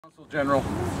Council General,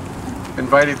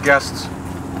 invited guests,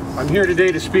 I'm here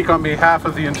today to speak on behalf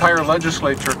of the entire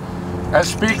legislature. As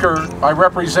Speaker, I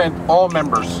represent all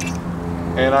members,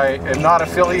 and I am not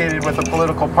affiliated with a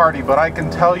political party, but I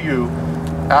can tell you,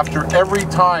 after every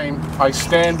time I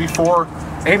stand before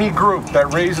any group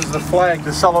that raises the flag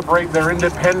to celebrate their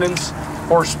independence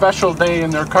or special day in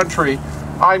their country,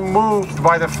 I'm moved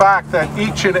by the fact that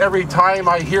each and every time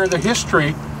I hear the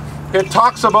history, it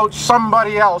talks about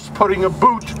somebody else putting a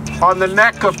boot on the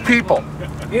neck of people.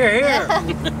 Yeah.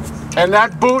 And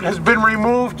that boot has been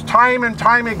removed time and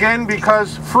time again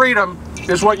because freedom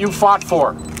is what you fought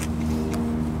for.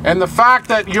 And the fact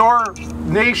that your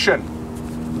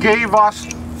nation gave us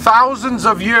thousands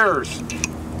of years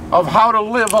of how to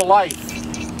live a life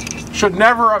should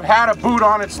never have had a boot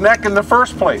on its neck in the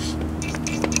first place.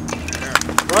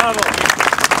 Bravo.